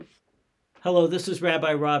Hello, this is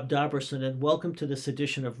Rabbi Rob Dobrusin, and welcome to this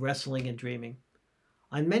edition of Wrestling and Dreaming.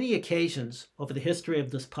 On many occasions over the history of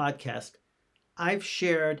this podcast, I've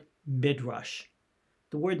shared midrash.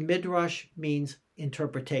 The word midrash means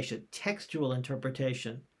interpretation, textual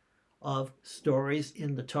interpretation of stories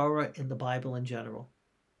in the Torah, in the Bible in general.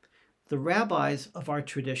 The rabbis of our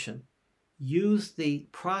tradition use the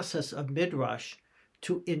process of midrash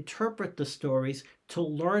to interpret the stories, to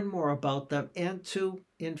learn more about them, and to,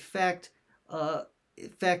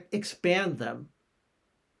 expand them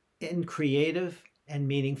in creative and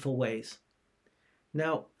meaningful ways.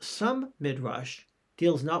 Now, some midrash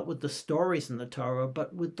deals not with the stories in the Torah,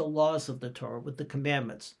 but with the laws of the Torah, with the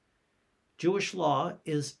commandments. Jewish law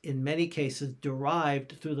is, in many cases,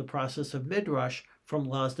 derived through the process of midrash from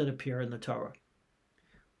laws that appear in the Torah.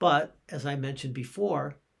 But, as I mentioned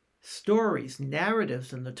before, stories,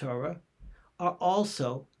 narratives in the Torah are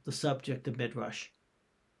also the subject of midrash.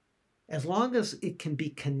 As long as it can be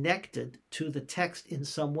connected to the text in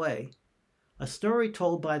some way, a story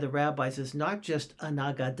told by the rabbis is not just an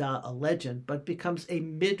aggada, a legend, but becomes a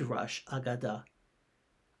midrash aggada.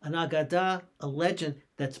 An aggada, a legend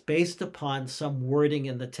that's based upon some wording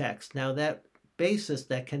in the text. Now that basis,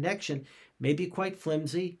 that connection may be quite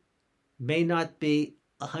flimsy, may not be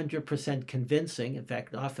 100% convincing. In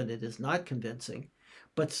fact, often it is not convincing,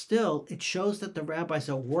 but still it shows that the rabbis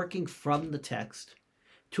are working from the text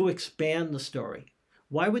to expand the story.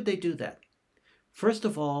 Why would they do that? First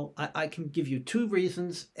of all, I can give you two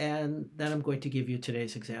reasons, and then I'm going to give you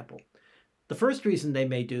today's example. The first reason they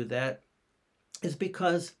may do that is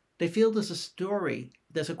because they feel there's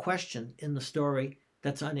a question in the story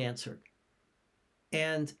that's unanswered.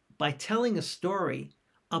 And by telling a story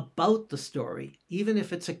about the story, even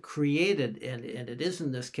if it's a created, and it is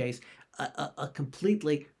in this case, a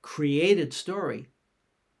completely created story,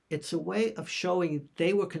 it's a way of showing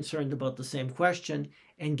they were concerned about the same question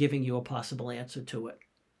and giving you a possible answer to it.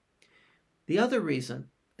 The other reason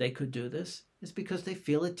they could do this is because they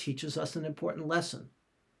feel it teaches us an important lesson.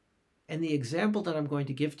 And the example that I'm going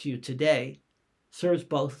to give to you today serves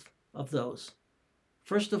both of those.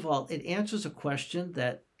 First of all, it answers a question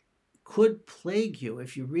that could plague you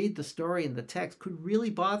if you read the story in the text, could really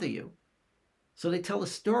bother you. So they tell a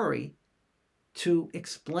story to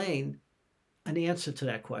explain an answer to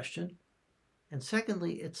that question. And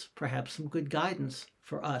secondly, it's perhaps some good guidance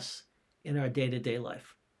for us in our day-to-day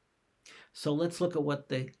life. So let's look at what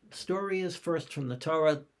the story is first from the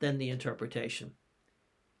Torah, then the interpretation.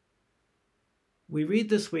 We read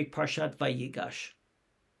this week Parshat Vayigash.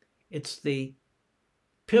 It's the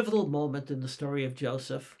pivotal moment in the story of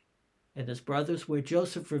Joseph and his brothers, where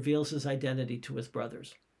Joseph reveals his identity to his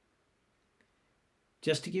brothers.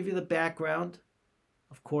 Just to give you the background,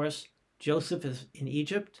 of course, Joseph is in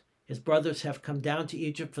Egypt. His brothers have come down to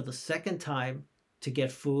Egypt for the second time to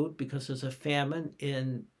get food because there's a famine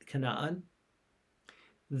in Canaan.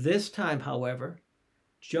 This time, however,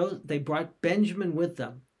 they brought Benjamin with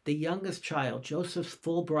them, the youngest child, Joseph's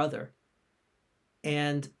full brother.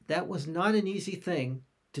 And that was not an easy thing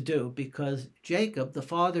to do because Jacob, the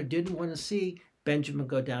father, didn't want to see Benjamin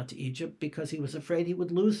go down to Egypt because he was afraid he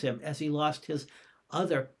would lose him as he lost his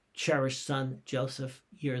other cherished son, Joseph,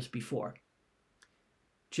 years before.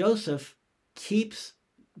 Joseph keeps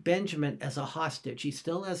Benjamin as a hostage. He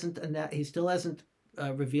still hasn't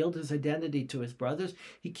revealed his identity to his brothers.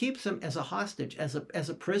 He keeps him as a hostage, as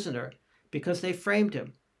a prisoner, because they framed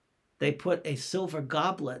him. They put a silver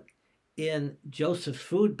goblet in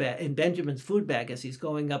Benjamin's food bag as he's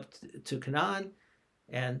going up to Canaan,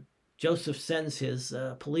 and Joseph sends his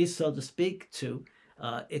police, so to speak, to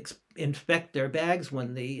inspect their bags.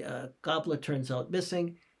 When the goblet turns out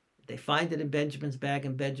missing, they find it in Benjamin's bag,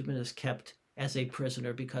 and Benjamin is kept as a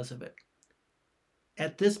prisoner because of it.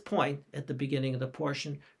 At this point, at the beginning of the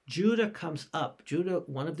portion, Judah comes up. Judah,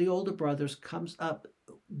 one of the older brothers, comes up,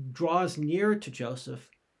 draws near to Joseph,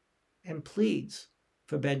 and pleads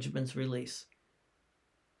for Benjamin's release.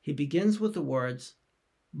 He begins with the words,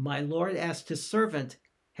 "My Lord asked his servant,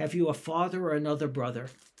 'Have you a father or another brother?'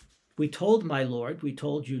 We told my Lord, we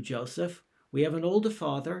told you, Joseph, we have an older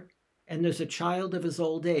father, and there's a child of his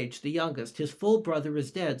old age, the youngest. His full brother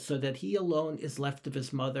is dead, so that he alone is left of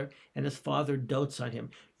his mother, and his father dotes on him.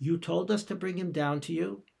 You told us to bring him down to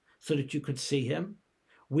you so that you could see him.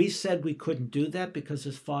 We said we couldn't do that because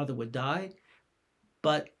his father would die,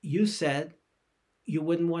 but you said you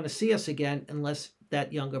wouldn't want to see us again unless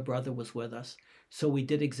that younger brother was with us. So we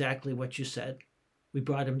did exactly what you said. We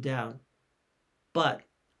brought him down. But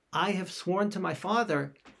I have sworn to my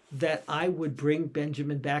father that I would bring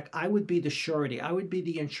Benjamin back. I would be the surety. I would be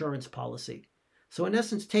the insurance policy. So in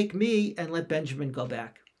essence, take me and let Benjamin go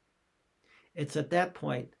back." It's at that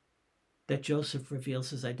point that Joseph reveals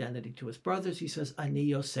his identity to his brothers. He says, Ani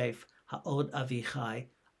Yosef ha'od avichai.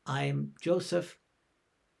 I am Joseph.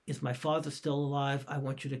 Is my father still alive? I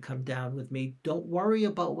want you to come down with me. Don't worry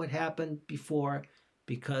about what happened before,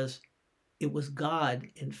 because it was God,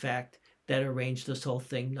 in fact, that arranged this whole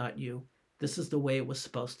thing, not you. This is the way it was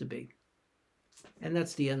supposed to be. And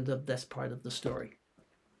that's the end of this part of the story.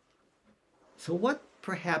 So what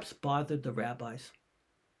perhaps bothered the rabbis?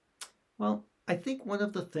 Well, I think one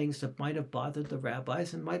of the things that might have bothered the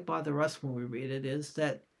rabbis and might bother us when we read it is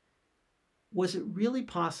that, was it really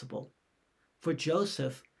possible for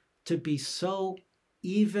Joseph to be so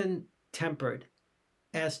even-tempered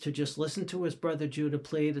as to just listen to his brother Judah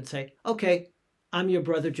plead and say, okay, I'm your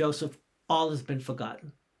brother Joseph, all has been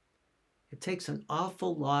forgotten? It takes an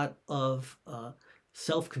awful lot of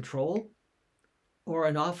self-control or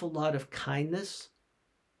an awful lot of kindness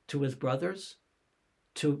to his brothers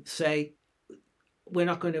to say, we're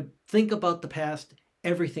not going to think about the past,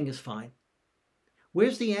 everything is fine.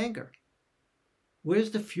 Where's the anger?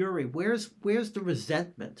 Where's the fury? Where's the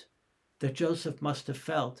resentment that Joseph must have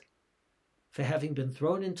felt for having been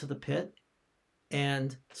thrown into the pit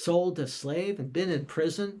and sold as slave and been in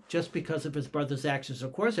prison just because of his brother's actions?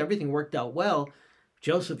 Of course, everything worked out well.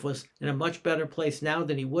 Joseph was in a much better place now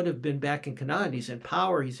than he would have been back in Canaan. He's in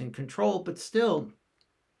power, he's in control, but still,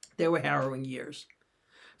 they were harrowing years.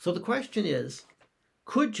 So the question is,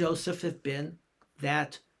 could Joseph have been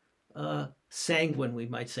that sanguine, we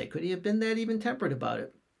might say? Could he have been that even-tempered about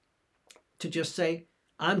it? To just say,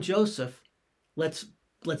 I'm Joseph, let's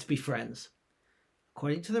be friends.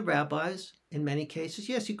 According to the rabbis, in many cases,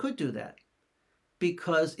 yes, he could do that.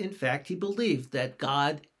 Because, in fact, he believed that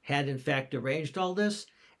God had, in fact, arranged all this.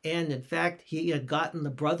 And, in fact, he had gotten the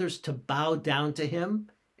brothers to bow down to him,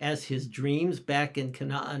 as his dreams back in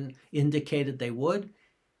Canaan indicated they would.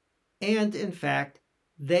 And, in fact,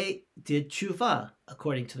 they did tshuva,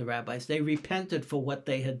 according to the rabbis. They repented for what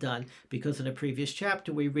they had done, because in a previous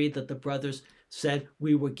chapter we read that the brothers said,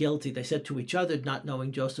 we were guilty. They said to each other, not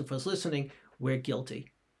knowing Joseph was listening, we're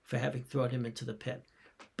guilty for having thrown him into the pit.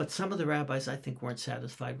 But some of the rabbis, I think, weren't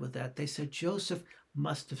satisfied with that. They said Joseph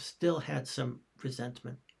must have still had some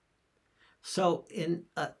resentment. So in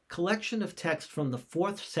a collection of texts from the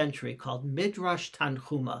 4th century called Midrash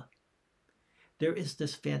Tanchuma, there is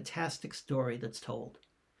this fantastic story that's told,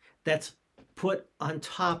 that's put on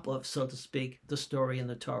top of, so to speak, the story in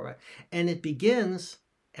the Torah. And it begins,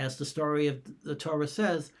 as the story of the Torah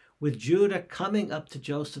says, with Judah coming up to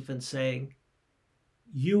Joseph and saying,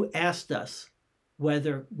 you asked us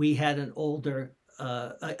whether we had an older,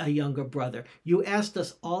 a younger brother. You asked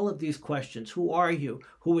us all of these questions. Who are you?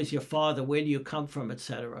 Who is your father? Where do you come from?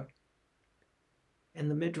 Etc.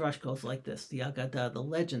 And the midrash goes like this. The aggada, the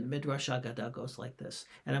legend, the midrash aggada goes like this.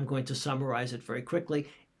 And I'm going to summarize it very quickly.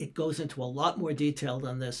 It goes into a lot more detail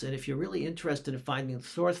than this. And if you're really interested in finding the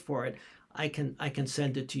source for it, I can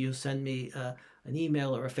send it to you. Send me an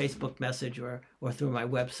email or a Facebook message or through my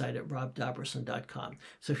website at robdobrusin.com.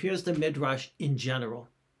 So here's the midrash in general.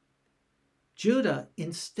 Judah,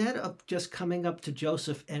 instead of just coming up to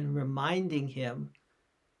Joseph and reminding him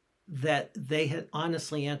that they had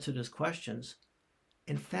honestly answered his questions,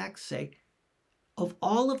 in fact say, of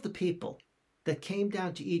all of the people that came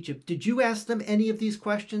down to Egypt, did you ask them any of these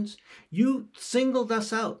questions? You singled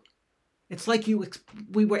us out. It's like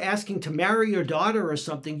we were asking to marry your daughter or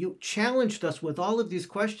something. You challenged us with all of these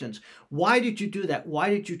questions. Why did you do that? Why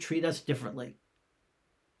did you treat us differently?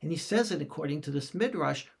 And he says it, according to this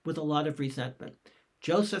midrash, with a lot of resentment.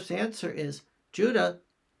 Joseph's answer is, Judah,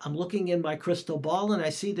 I'm looking in my crystal ball and I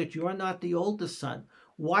see that you're not the oldest son.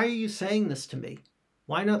 Why are you saying this to me?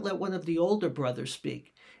 Why not let one of the older brothers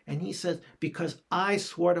speak? And he says, because I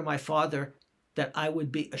swore to my father that I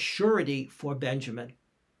would be a surety for Benjamin,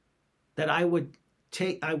 that I would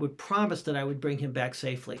promise that I would bring him back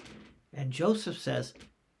safely. And Joseph says,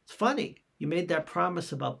 it's funny, you made that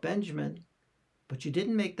promise about Benjamin, but you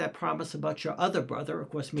didn't make that promise about your other brother, of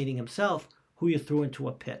course, meaning himself, who you threw into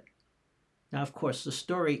a pit. Now, of course, the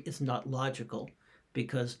story is not logical,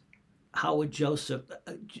 because how would Joseph,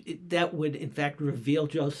 that would in fact reveal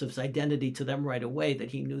Joseph's identity to them right away,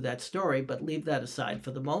 that he knew that story, but leave that aside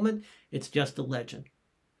for the moment. It's just a legend.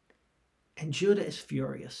 And Judah is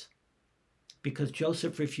furious because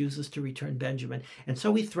Joseph refuses to return Benjamin. And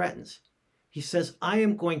so he threatens. He says, I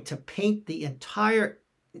am going to paint the entire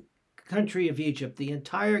country of Egypt, the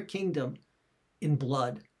entire kingdom, in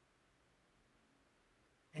blood.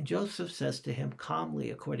 And Joseph says to him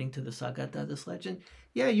calmly, according to this aggada, this legend,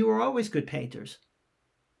 yeah, you were always good painters.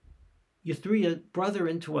 You threw your brother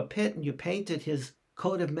into a pit and you painted his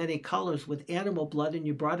coat of many colors with animal blood, and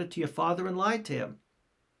you brought it to your father and lied to him.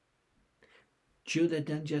 Judah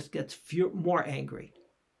then just gets more angry.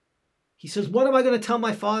 He says, what am I going to tell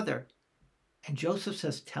my father? And Joseph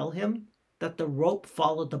says, tell him that the rope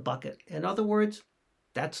followed the bucket. In other words,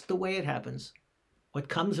 that's the way it happens. What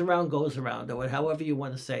comes around goes around, or however you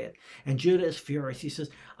want to say it. And Judah is furious. He says,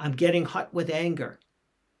 I'm getting hot with anger.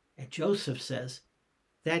 And Joseph says,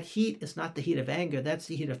 that heat is not the heat of anger. That's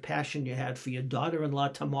the heat of passion you had for your daughter-in-law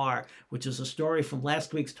Tamar, which is a story from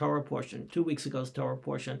last week's Torah portion, 2 weeks ago's Torah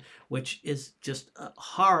portion, which is just a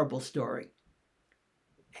horrible story.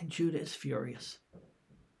 And Judah is furious.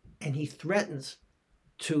 And he threatens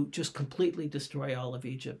to just completely destroy all of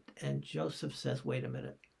Egypt. And Joseph says, wait a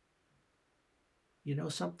minute. You know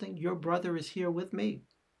something? Your brother is here with me.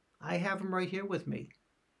 I have him right here with me.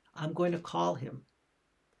 I'm going to call him.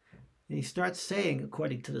 And he starts saying,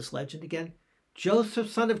 according to this legend again, Joseph,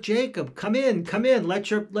 son of Jacob, come in,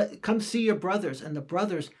 come see your brothers. And the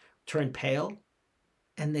brothers turn pale,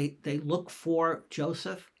 and they look for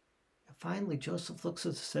Joseph. And finally, Joseph looks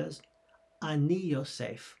and says, Ani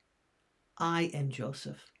Yosef, I am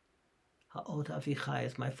Joseph. Ha'od avichai,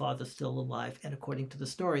 is my father still alive? And according to the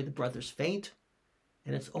story, the brothers faint,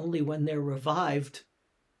 and it's only when they're revived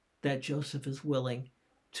that Joseph is willing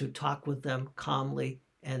to talk with them calmly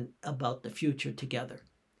and about the future together.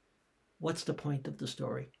 What's the point of the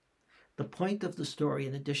story? The point of the story,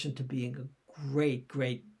 in addition to being a great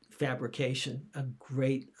fabrication, a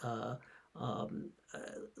great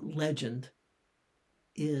legend,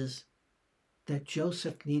 is that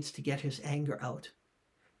Joseph needs to get his anger out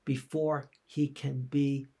before he can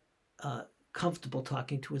be comfortable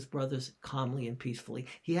talking to his brothers calmly and peacefully.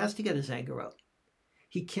 He has to get his anger out.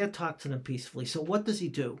 He can't talk to them peacefully. So what does he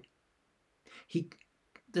do?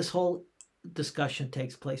 This whole discussion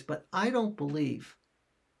takes place, but I don't believe,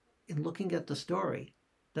 in looking at the story,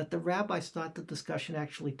 that the rabbis thought the discussion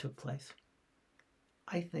actually took place.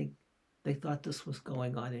 I think they thought this was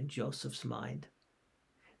going on in Joseph's mind.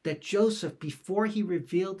 That Joseph, before he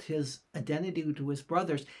revealed his identity to his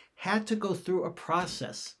brothers, had to go through a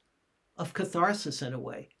process of catharsis, in a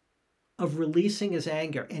way, of releasing his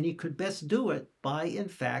anger. And he could best do it by, in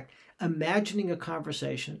fact, imagining a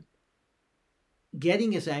conversation,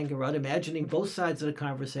 getting his anger out, imagining both sides of the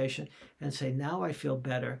conversation, and say, now I feel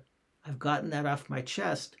better. I've gotten that off my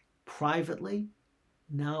chest privately.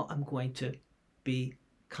 Now I'm going to be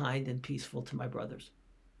kind and peaceful to my brothers.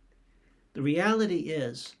 The reality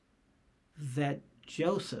is that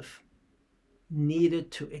Joseph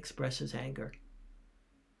needed to express his anger,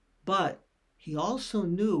 but he also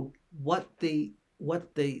knew what the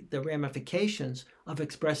ramifications of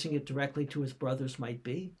expressing it directly to his brothers might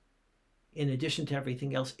be. In addition to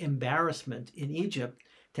everything else, embarrassment in Egypt,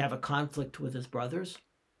 to have a conflict with his brothers.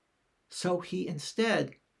 So he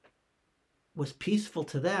instead was peaceful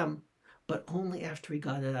to them, but only after he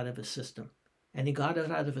got it out of his system. And he got it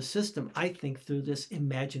out of his system, I think, through this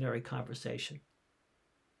imaginary conversation.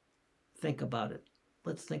 Think about it.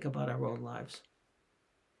 Let's think about our own lives.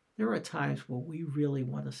 There are times where we really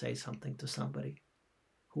want to say something to somebody,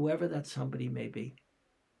 whoever that somebody may be.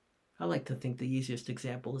 I like to think the easiest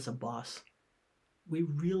example is a boss. We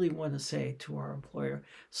really want to say to our employer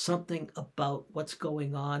something about what's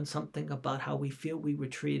going on, something about how we feel we were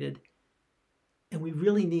treated, and we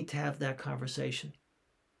really need to have that conversation.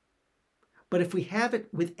 But if we have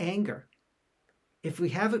it with anger, if we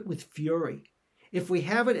have it with fury, if we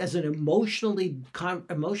have it as an emotionally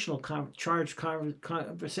charged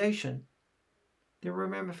conversation, there are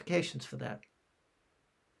ramifications for that.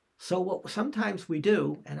 So what sometimes we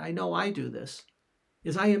do, and I know I do this,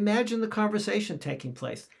 is I imagine the conversation taking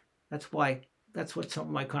place. That's what some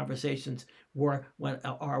of my conversations were when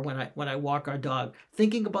I walk our dog,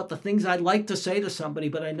 thinking about the things I'd like to say to somebody,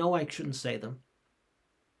 but I know I shouldn't say them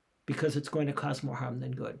because it's going to cause more harm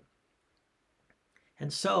than good.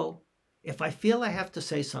 And so if I feel I have to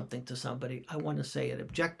say something to somebody, I want to say it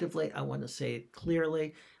objectively, I want to say it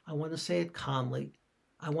clearly, I want to say it calmly,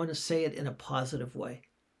 I want to say it in a positive way.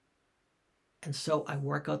 And so I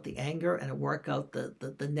work out the anger and I work out the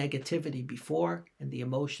negativity before and the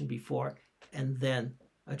emotion before, and then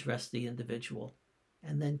address the individual,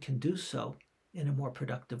 and then can do so in a more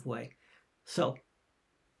productive way. So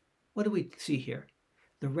what do we see here?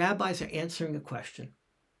 The rabbis are answering a question.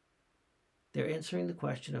 They're answering the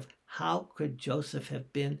question of how could Joseph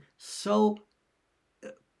have been so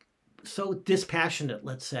dispassionate,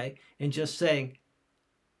 let's say, in just saying,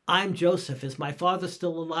 I'm Joseph. Is my father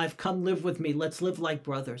still alive? Come live with me. Let's live like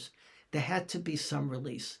brothers. There had to be some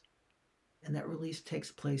release. And that release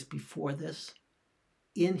takes place before this,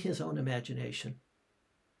 in his own imagination.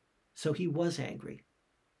 So he was angry.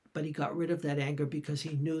 but he got rid of that anger because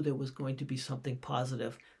he knew there was going to be something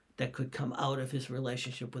positive that could come out of his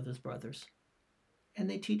relationship with his brothers. And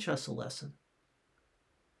they teach us a lesson.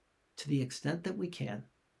 To the extent that we can,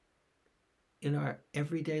 in our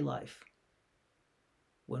everyday life,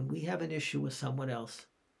 when we have an issue with someone else,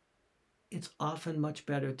 it's often much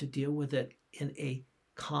better to deal with it in a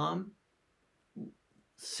calm,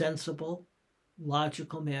 sensible,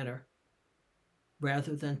 logical manner,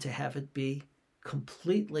 rather than to have it be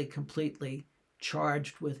completely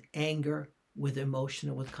charged with anger, with emotion,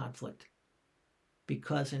 and with conflict.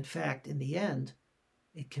 Because in fact, in the end,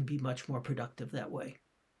 it can be much more productive that way.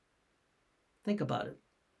 Think about it.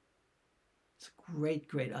 It's a great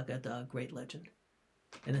aggada, great legend.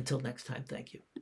 And until next time, thank you.